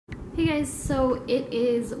Hey guys, so it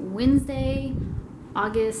is Wednesday,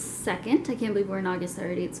 August 2nd. I can't believe we're in August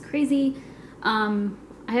already. It's crazy. I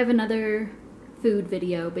have another food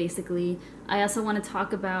video, basically. I also want to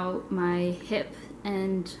talk about my hip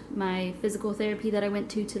and my physical therapy that I went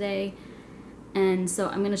to today. And so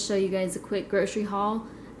I'm going to show you guys a quick grocery haul,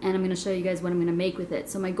 and I'm going to show you guys what I'm going to make with it.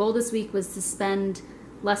 So my goal this week was to spend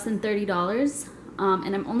less than $30,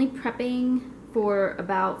 and I'm only prepping for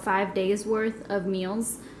about 5 days worth of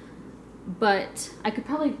meals. But I could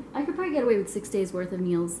probably get away with 6 days worth of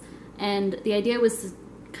meals, and the idea was to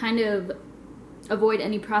kind of avoid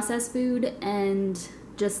any processed food and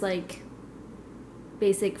just like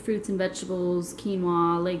basic fruits and vegetables,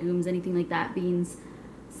 quinoa, legumes, anything like that, beans.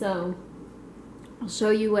 So I'll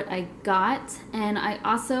show you what I got, and I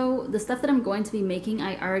also, the stuff that I'm going to be making,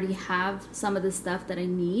 I already have some of the stuff that I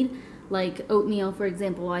need, like oatmeal, for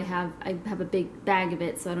example. I have a big bag of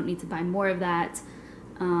it, so I don't need to buy more of that.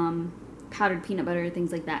 Powdered peanut butter,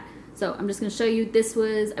 things like that. So I'm just going to show you.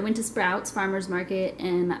 I went to Sprouts Farmers Market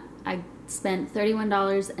and I spent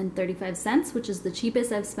 $31.35, which is the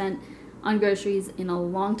cheapest I've spent on groceries in a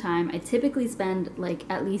long time. I typically spend like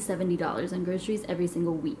at least $70 on groceries every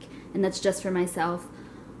single week, and that's just for myself.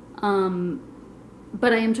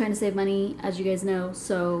 But I am trying to save money, as you guys know,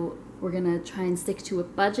 so we're going to try and stick to a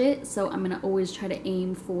budget. So I'm going to always try to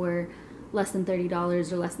aim for less than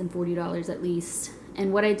 $30 or less than $40 at least.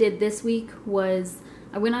 And what I did this week was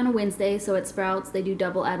I went on a Wednesday, so at Sprouts they do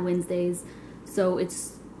double add Wednesdays, so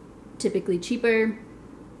it's typically cheaper,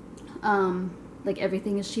 like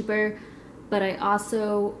everything is cheaper. But I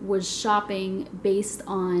also was shopping based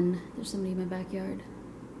on, there's somebody in my backyard.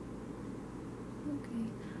 Okay.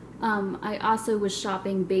 I also was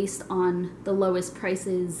shopping based on the lowest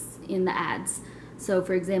prices in the ads. So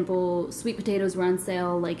for example, sweet potatoes were on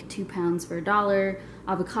sale, like 2 pounds for $1.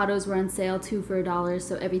 Avocados were on sale, 2 for $1.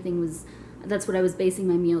 So everything was, that's what I was basing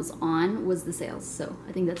my meals on, was the sales. So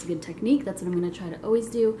I think that's a good technique. That's what I'm going to try to always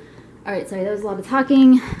do. All right, sorry, that was a lot of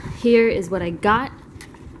talking. Here is what I got.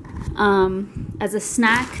 As a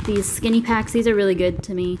snack, these skinny packs, these are really good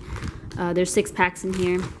to me. There's 6 packs in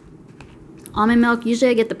here. Almond milk,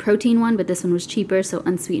 usually I get the protein one, but this one was cheaper, so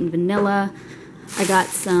unsweetened vanilla. I got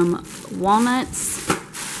some walnuts,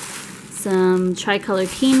 some tricolor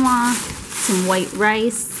quinoa, some white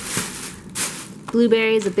rice,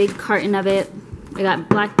 blueberries, a big carton of it. I got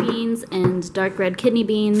black beans and dark red kidney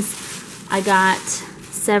beans. I got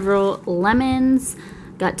several lemons,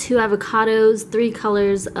 got 2 avocados, 3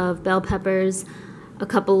 colors of bell peppers, a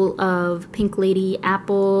couple of pink lady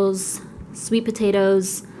apples, sweet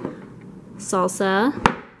potatoes, salsa,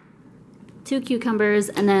 2 cucumbers,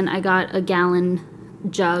 and then I got a gallon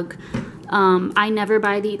jug. I never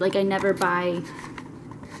buy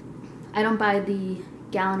I don't buy the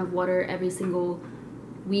gallon of water every single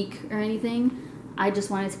week or anything. I just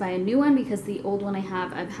wanted to buy a new one because the old one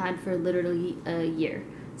I've had for literally a year.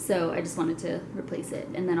 So I just wanted to replace it,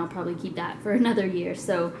 and then I'll probably keep that for another year.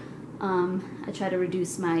 So I try to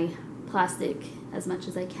reduce my plastic as much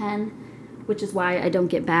as I can, which is why I don't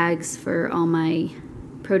get bags for all my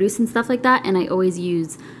produce and stuff like that, and I always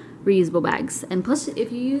use reusable bags. And plus,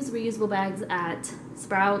 if you use reusable bags at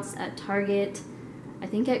Sprouts, at Target, I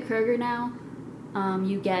think at Kroger now,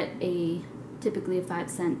 you get typically a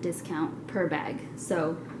 5-cent discount per bag.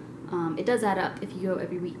 So it does add up if you go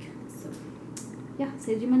every week. So yeah,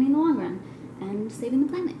 saves you money in the long run and saving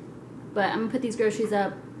the planet. But I'm gonna put these groceries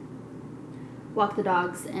up, walk the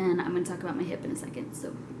dogs, and I'm gonna talk about my hip in a second.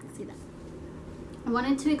 So see that. I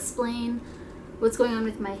wanted to explain what's going on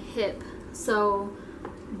with my hip. So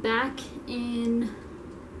back in,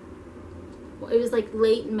 it was like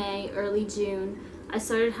late May, early June, I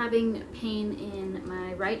started having pain in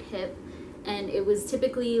my right hip, and it was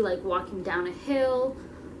typically like walking down a hill.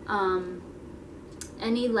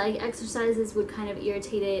 Any leg exercises would kind of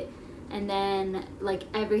irritate it, and then like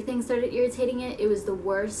everything started irritating it. It was the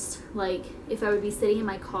worst. Like if I would be sitting in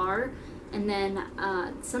my car, and then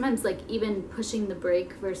sometimes like even pushing the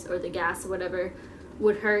brake or the gas or whatever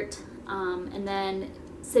would hurt. And then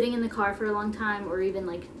sitting in the car for a long time, or even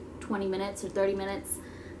like 20 minutes or 30 minutes,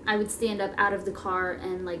 I would stand up out of the car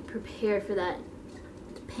and like prepare for that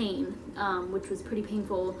pain, which was pretty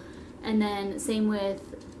painful. And then same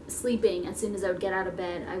with sleeping. As soon as I would get out of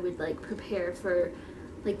bed, I would like prepare for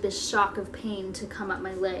like this shock of pain to come up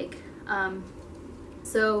my leg.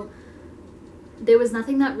 So there was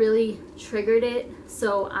nothing that really triggered it,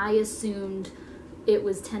 so I assumed it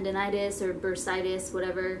was tendonitis or bursitis,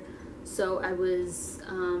 whatever. So I was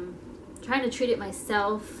trying to treat it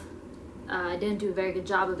myself. I didn't do a very good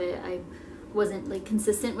job of it. I wasn't like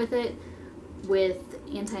consistent with it, with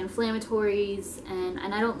anti-inflammatories, and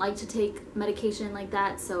I don't like to take medication like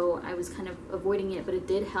that, so I was kind of avoiding it, but it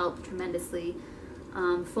did help tremendously.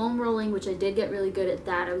 Foam rolling, which I did get really good at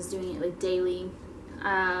that. I was doing it like daily.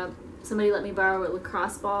 Somebody let me borrow a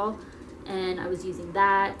lacrosse ball, and I was using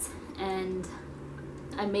that, and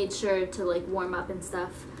I made sure to like warm up and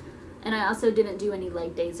stuff. And I also didn't do any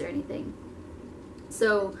leg days or anything.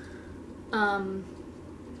 So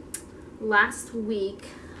last week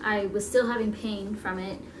I was still having pain from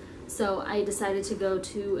it, so I decided to go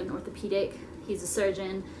to an orthopedic. He's a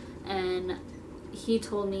surgeon, and he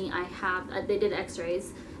told me they did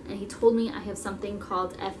x-rays, and he told me I have something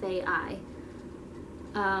called FAI.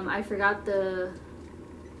 I forgot the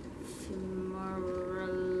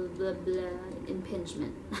Femoroacetabular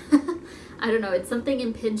impingement. I don't know, it's something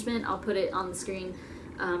impingement. I'll put it on the screen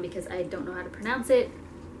because I don't know how to pronounce it.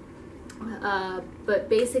 But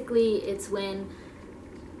basically it's when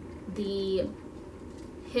the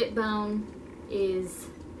hip bone is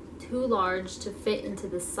too large to fit into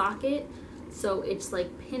the socket, so it's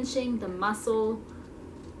like pinching the muscle.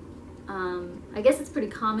 I guess it's pretty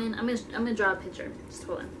common. I'm gonna draw a picture. Just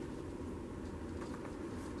hold on.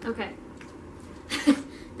 Okay.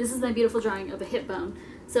 This is my beautiful drawing of a hip bone.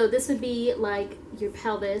 So this would be like your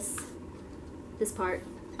pelvis, this part.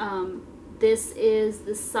 This is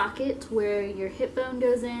the socket where your hip bone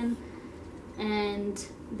goes in, and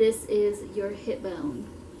this is your hip bone.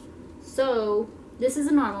 So this is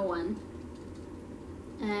a normal one,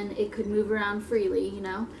 and it could move around freely, you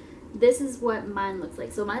know. This is what mine looks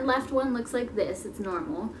like. So my left one looks like this, it's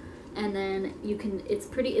normal. And then you can, it's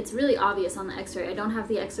really obvious on the x-ray. I don't have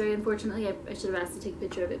the x-ray, unfortunately. I should have asked to take a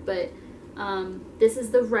picture of it, but this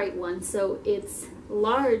is the right one. So it's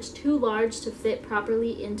large, too large to fit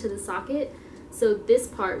properly into the socket. So this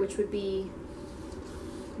part, which would be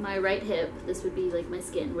my right hip, this would be like my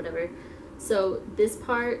skin, whatever. So this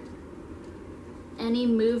part, any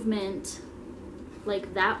movement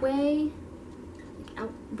like that way, like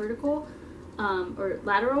out vertical or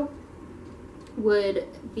lateral, would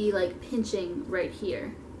be like pinching right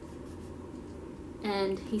here.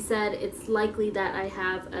 And he said it's likely that I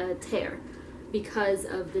have a tear because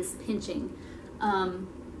of this pinching.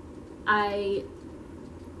 I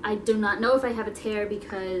do not know if I have a tear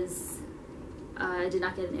because I did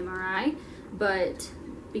not get an MRI, but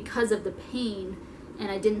because of the pain, and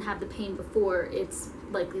I didn't have the pain before, it's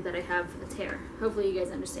likely that I have a tear. Hopefully you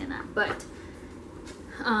guys understand that. But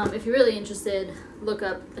if you're really interested, look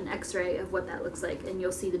up an x-ray of what that looks like, and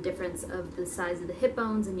you'll see the difference of the size of the hip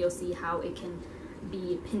bones, and you'll see how it can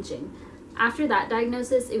be pinching. After that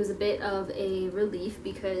diagnosis, it was a bit of a relief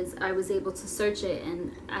because I was able to search it,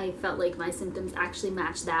 and I felt like my symptoms actually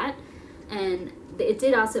matched that. And it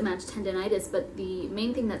did also match tendonitis, but the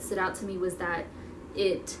main thing that stood out to me was that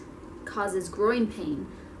it causes groin pain,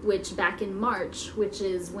 which back in March, which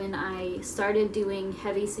is when I started doing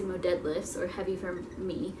heavy sumo deadlifts, or heavy for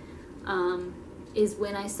me, is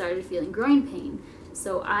when I started feeling groin pain.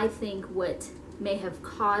 So I think what may have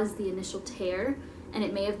caused the initial tear, and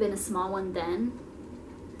it may have been a small one then,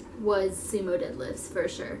 was sumo deadlifts for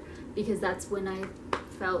sure, because that's when I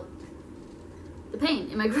felt the pain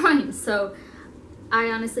in my groin. So I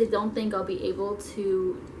honestly don't think I'll be able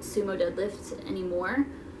to sumo deadlift anymore,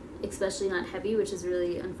 especially not heavy, which is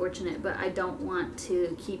really unfortunate, but I don't want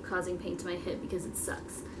to keep causing pain to my hip because it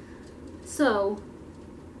sucks. So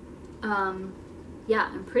yeah,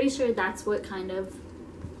 I'm pretty sure that's what kind of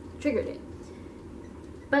triggered it.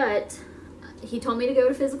 But he told me to go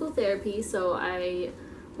to physical therapy, so I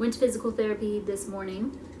went to physical therapy this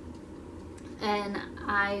morning. And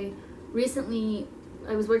I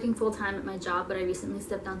was working full-time at my job, but I recently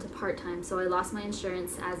stepped down to part-time, so I lost my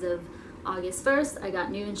insurance as of August 1st. I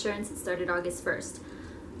got new insurance, it started August 1st.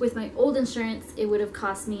 With my old insurance, it would have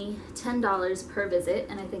cost me $10 per visit,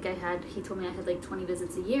 and I think he told me I had like 20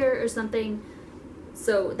 visits a year or something.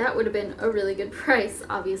 So that would have been a really good price,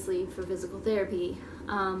 obviously, for physical therapy.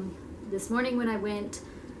 This morning when I went,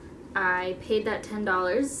 I paid that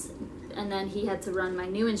 $10, and then he had to run my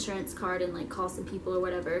new insurance card and like call some people or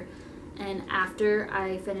whatever. And after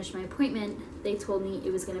I finished my appointment, they told me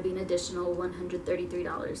it was going to be an additional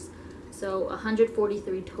 $133. So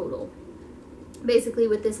 $143 total. Basically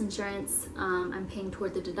with this insurance, I'm paying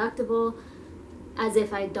toward the deductible as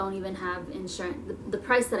if I don't even have insurance. The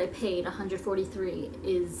price that I paid, $143,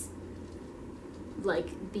 is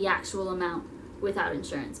like the actual amount without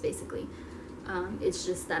insurance, basically. It's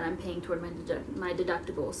just that I'm paying toward my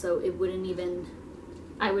deductible, so it wouldn't even,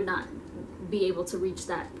 I would not be able to reach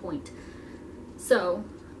that point. So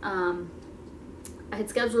I had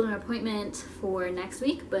scheduled an appointment for next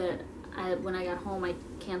week, but when I got home, I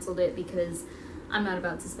canceled it because I'm not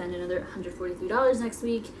about to spend another $143 next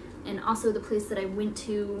week. And also the place that I went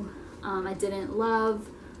to, I didn't love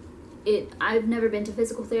it. I've never been to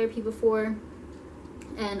physical therapy before,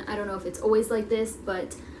 and I don't know if it's always like this,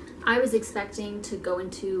 but I was expecting to go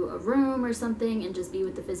into a room or something and just be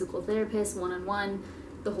with the physical therapist one-on-one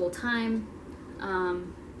the whole time.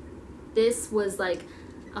 This was like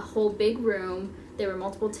a whole big room. There were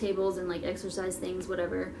multiple tables and like exercise things,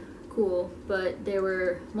 whatever, cool. But there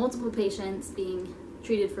were multiple patients being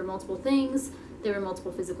treated for multiple things. There were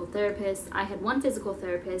multiple physical therapists. I had one physical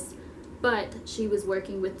therapist, but she was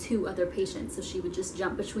working with 2 other patients, so she would just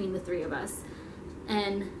jump between the 3 of us.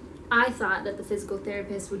 And I thought that the physical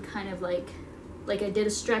therapist would kind of like I did a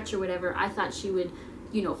stretch or whatever, I thought she would,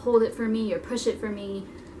 you know, hold it for me or push it for me,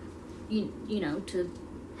 you know, to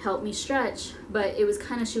help me stretch. But it was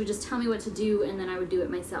kind of, she would just tell me what to do and then I would do it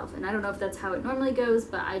myself. And I don't know if that's how it normally goes,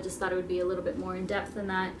 but I just thought it would be a little bit more in depth than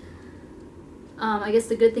that. I guess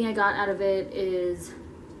the good thing I got out of it is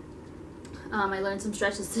I learned some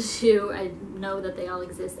stretches to do. I know that they all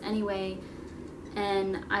exist anyway.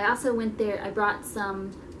 And I also went there, I brought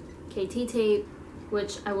some KT tape,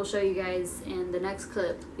 which I will show you guys in the next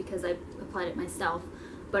clip because I applied it myself.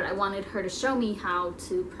 But I wanted her to show me how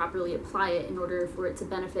to properly apply it in order for it to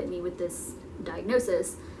benefit me with this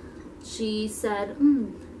diagnosis. She said,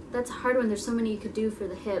 that's a hard one, there's so many you could do for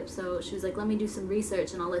the hip. So she was like, let me do some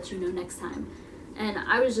research and I'll let you know next time. And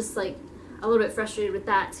I was just like a little bit frustrated with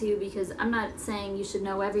that too, because I'm not saying you should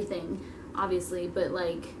know everything, obviously, but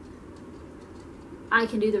like I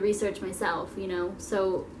can do the research myself, you know.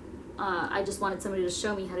 So I just wanted somebody to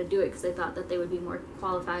show me how to do it because I thought that they would be more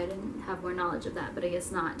qualified and have more knowledge of that, but I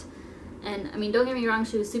guess not. And I mean, don't get me wrong,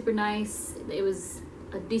 she was super nice. It was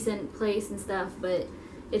a decent place and stuff, but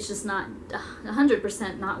it's just not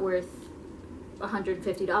 100% not worth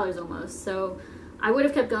 $150 almost. So I would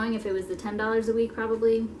have kept going if it was the $10 a week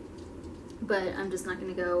probably, but I'm just not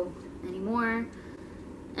going to go anymore.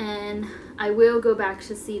 And I will go back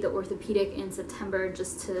to see the orthopedic in September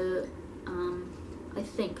just to, I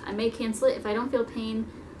think I may cancel it. If I don't feel pain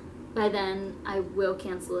by then, I will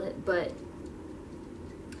cancel it. But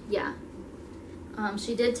yeah,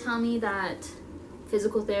 she did tell me that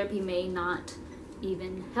physical therapy may not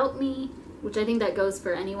even help me, which I think that goes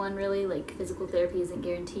for anyone really. Like, physical therapy isn't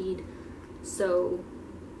guaranteed, so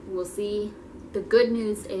we'll see. The good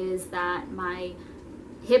news is that my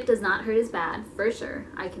hip does not hurt as bad, for sure.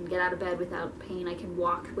 I can get out of bed without pain. I can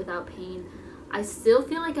walk without pain. I still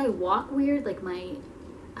feel like I walk weird, like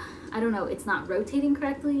I don't know, it's not rotating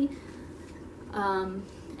correctly. And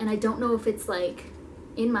I don't know if it's like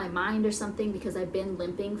in my mind or something, because I've been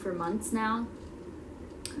limping for months now,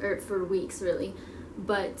 or for weeks really.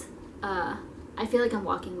 But I feel like I'm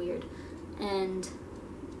walking weird.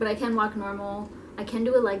 But I can walk normal. I can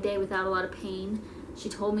do a leg day without a lot of pain. She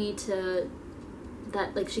told me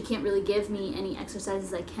that like she can't really give me any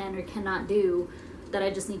exercises I can or cannot do, that I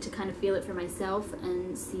just need to kind of feel it for myself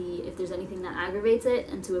and see if there's anything that aggravates it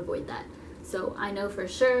and to avoid that. So I know for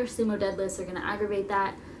sure sumo deadlifts are going to aggravate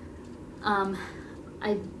that. I'm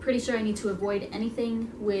pretty sure I need to avoid anything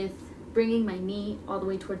with bringing my knee all the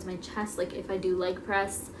way towards my chest. Like if I do leg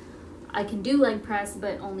press, I can do leg press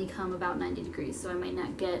but only come about 90 degrees, so I might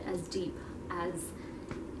not get as deep as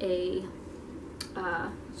a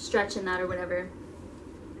stretch in that or whatever.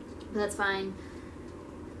 That's fine.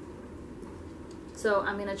 So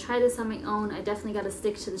I'm gonna try this on my own. I definitely gotta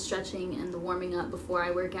stick to the stretching and the warming up before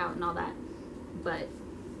I work out and all that. But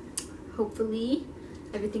hopefully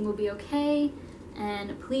everything will be okay.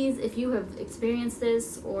 And please, if you have experienced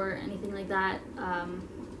this or anything like that,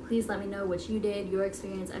 please let me know what you did, your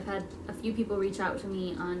experience. I've had a few people reach out to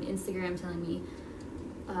me on Instagram telling me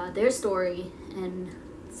their story, and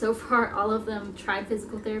so far all of them tried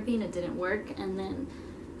physical therapy and it didn't work, and then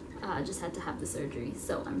just had to have the surgery.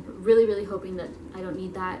 So I'm really, really hoping that I don't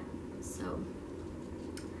need that. So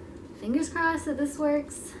fingers crossed that this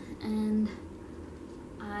works, and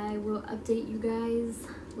I will update you guys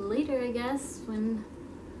later, I guess, when,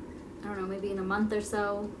 I don't know, maybe in a month or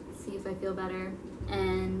so, see if I feel better.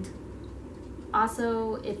 And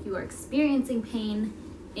also, if you are experiencing pain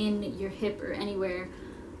in your hip or anywhere,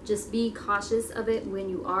 just be cautious of it when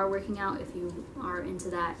you are working out, if you are into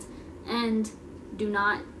that. And do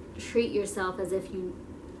not treat yourself as if you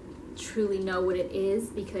truly know what it is,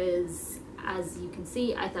 because as you can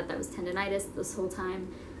see, I thought that was tendonitis this whole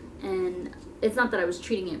time. And it's not that I was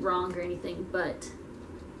treating it wrong or anything, but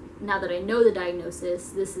now that I know the diagnosis,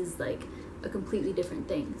 this is like a completely different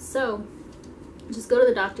thing. So just go to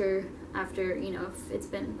the doctor after, you know, if it's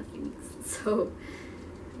been a few weeks. So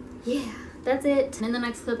yeah, that's it. In the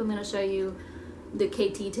next clip, I'm going to show you the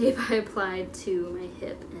KT tape I applied to my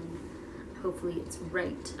hip, and hopefully it's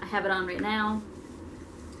right. I have it on right now,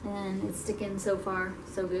 and it's sticking so far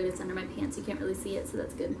so good. It's under my pants, you can't really see it, so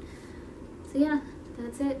that's good. So yeah,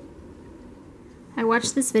 that's it. I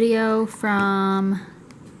watched this video from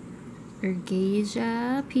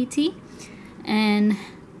Ergasia PT, and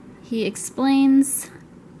he explains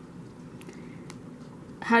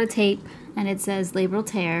how to tape, and it says labral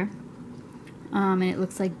tear, and it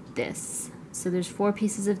looks like this. So there's 4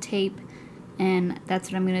 pieces of tape, and that's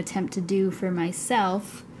what I'm going to attempt to do for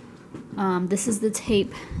myself. This is the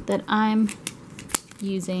tape that I'm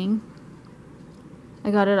using.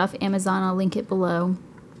 I got it off Amazon, I'll link it below.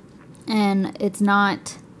 And it's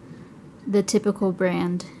not the typical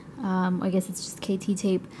brand. I guess it's just KT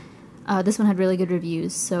tape. This one had really good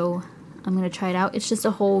reviews, so I'm going to try it out. It's just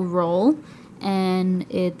a whole roll, and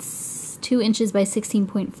it's 2 inches by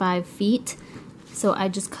 16.5 feet. So I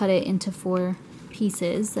just cut it into 4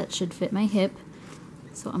 pieces that should fit my hip.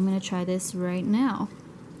 So I'm going to try this right now.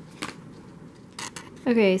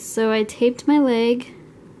 Okay, so I taped my leg,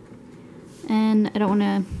 and I don't want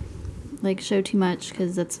to like show too much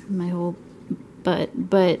because that's my whole butt,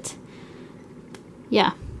 but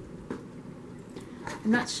yeah.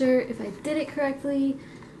 I'm not sure if I did it correctly.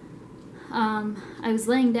 I was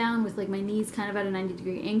laying down with like my knees kind of at a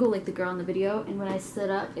 90-degree angle like the girl in the video, and when I stood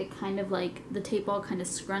up it kind of like the tape ball kind of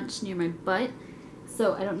scrunched near my butt,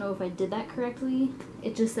 so I don't know if I did that correctly.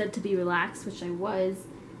 It just said to be relaxed, which I was,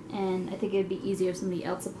 and I think it would be easier if somebody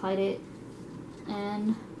else applied it.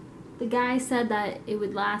 And the guy said that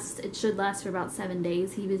it should last for about 7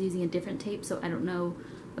 days. He was using a different tape, so I don't know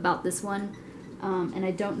about this one. And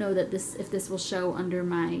I don't know that if this will show under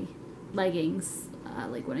my leggings,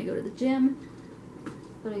 like when I go to the gym,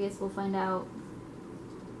 but I guess we'll find out.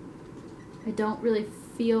 I don't really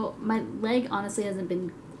feel, my leg honestly hasn't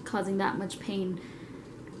been causing that much pain,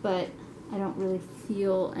 but I don't really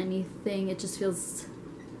feel anything. It just feels,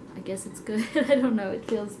 I guess it's good. I don't know, it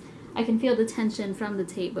feels, I can feel the tension from the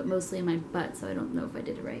tape, but mostly in my butt, so I don't know if I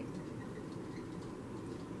did it right.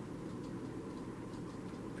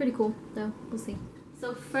 Pretty cool, though. We'll see.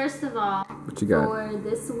 So first of all, what you got for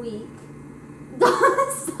this week,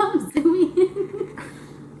 stop zooming in.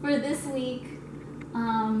 For this week,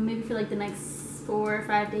 maybe for like the next 4 or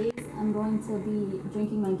 5 days, I'm going to be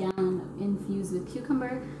drinking my gallon infused with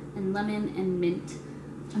cucumber and lemon and mint.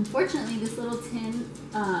 Unfortunately, this little tin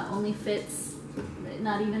only fits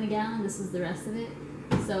not even a gallon. This is the rest of it,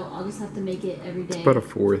 so I'll just have to make it every day. About a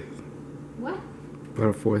fourth. What? About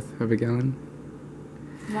a fourth of a gallon.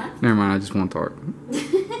 What? Never mind, I just won't talk.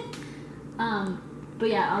 But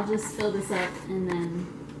yeah, I'll just fill this up, and then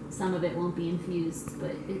some of it won't be infused, but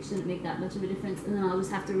it shouldn't make that much of a difference, and then I'll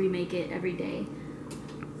just have to remake it every day.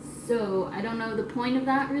 So I don't know the point of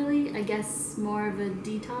that really. I guess more of a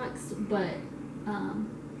detox, but I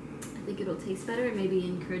think it'll taste better and maybe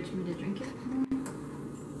encourage me to drink it.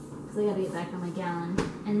 Because I gotta get back on my gallon.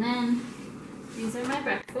 And then these are my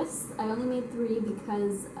breakfasts. I only made 3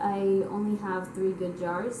 because I only have 3 good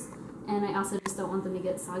jars, and I also just don't want them to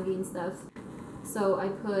get soggy and stuff. So I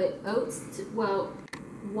put oats, well,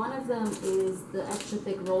 one of them is the extra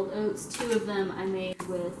thick rolled oats. 2 of them I made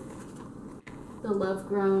with the Love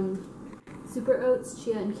Grown super oats,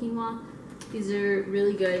 chia and quinoa. These are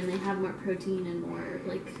really good, and they have more protein and more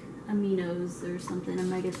like aminos or something,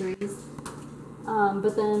 omega-3s.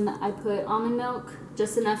 But then I put almond milk,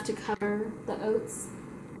 just enough to cover the oats.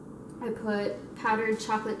 I put powdered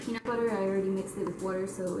chocolate peanut butter. I already mixed it with water,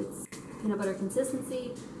 so it's peanut butter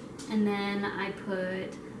consistency. And then I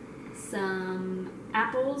put some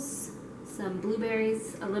apples, some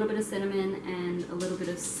blueberries, a little bit of cinnamon, and a little bit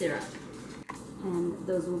of syrup. And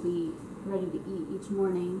those will be ready to eat each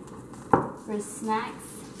morning. For snacks,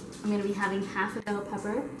 I'm going to be having half a bell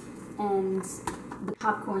pepper and the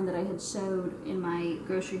popcorn that I had showed in my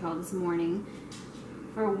grocery haul this morning.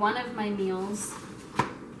 For one of my meals,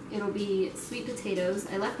 it'll be sweet potatoes.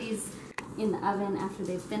 I left these in the oven after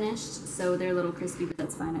they've finished, so they're a little crispy, but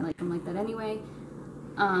that's fine. I like them like that anyway.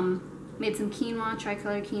 Made some quinoa,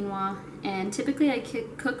 tricolor quinoa, and typically I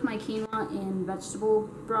cook my quinoa in vegetable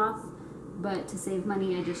broth, but to save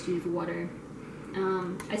money I just use water.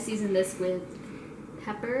 I seasoned this with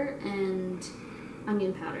pepper and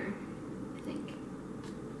onion powder, I think.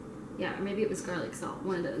 Yeah, or maybe it was garlic salt,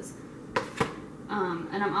 one of those.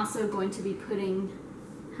 And I'm also going to be putting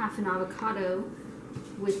half an avocado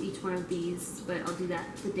with each one of these, but I'll do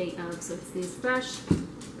that the day of so it stays fresh.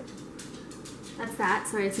 That's that.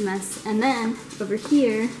 Sorry, it's a mess. And then over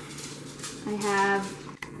here I have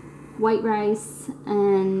white rice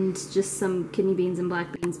and just some kidney beans and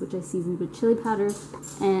black beans, which I seasoned with chili powder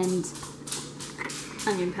and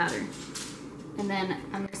onion powder. And then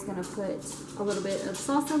I'm just gonna put a little bit of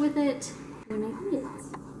salsa with it when I eat it.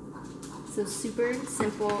 So super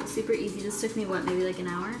simple, super easy. This took me, what, maybe like an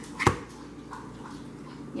hour?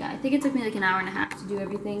 Yeah, I think it took me like an hour and a half to do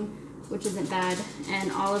everything, which isn't bad.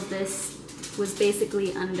 And all of this was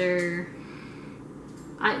basically under,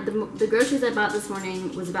 the groceries I bought this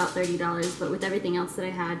morning was about $30, but with everything else that I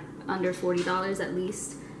had, under $40 at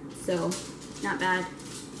least. So not bad,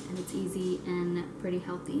 and it's easy and pretty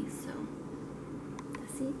healthy, so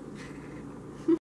that's it.